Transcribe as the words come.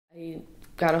I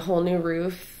got a whole new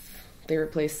roof. They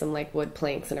replaced some like wood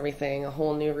planks and everything, a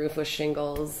whole new roof with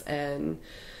shingles and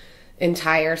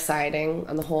entire siding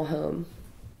on the whole home.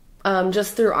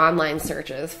 Just through online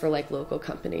searches for like local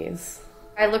companies.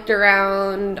 I looked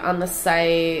around on the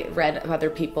site, read other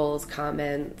people's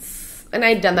comments, and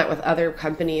I'd done that with other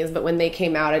companies, but when they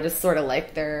came out, I just sort of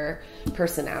liked their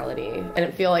personality. I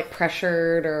didn't feel like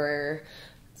pressured or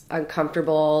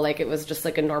uncomfortable, like it was just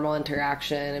like a normal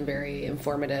interaction and very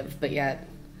informative, but yet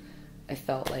I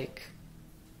felt like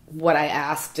what I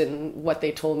asked and what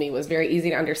they told me was very easy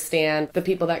to understand. The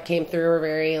people that came through were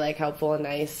very like helpful and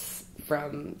nice,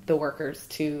 from the workers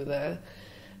to the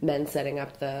men setting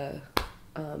up the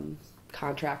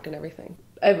contract and everything.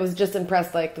 I was just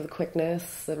impressed like the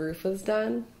quickness the roof was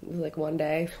done. It was like one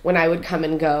day. When I would come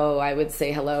and go, I would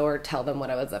say hello or tell them what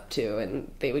I was up to,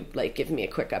 and they would like give me a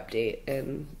quick update,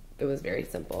 and it was very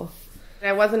simple.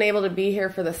 I wasn't able to be here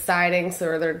for the siding,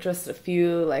 so there are just a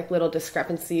few like little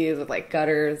discrepancies with like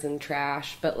gutters and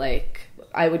trash, but like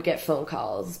I would get phone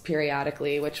calls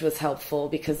periodically, which was helpful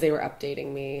because they were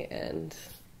updating me, and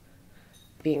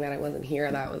being that I wasn't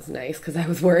here, that was nice because I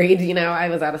was worried, you know, I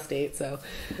was out of state, so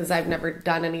because I've never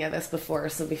done any of this before,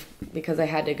 so because I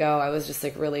had to go, I was just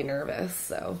like really nervous,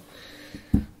 so.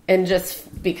 And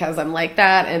just because I'm like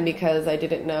that, and because I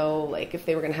didn't know like if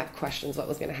they were going to have questions, what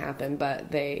was going to happen,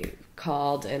 but they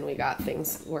called and we got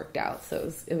things worked out,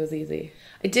 so it was easy.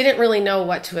 I didn't really know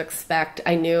what to expect.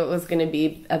 I knew it was going to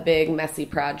be a big, messy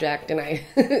project, and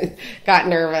I got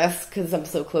nervous because I'm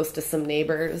so close to some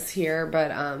neighbors here,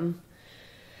 but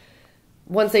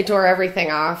once they tore everything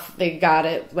off, they got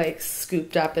it like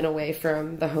scooped up and away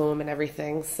from the home and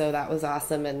everything, so that was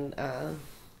awesome. And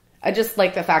I just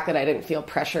like the fact that I didn't feel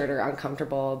pressured or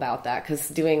uncomfortable about that, because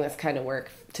doing this kind of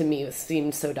work to me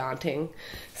seemed so daunting.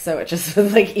 So it just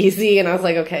was like easy, and I was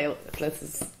like, okay,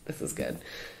 this is good.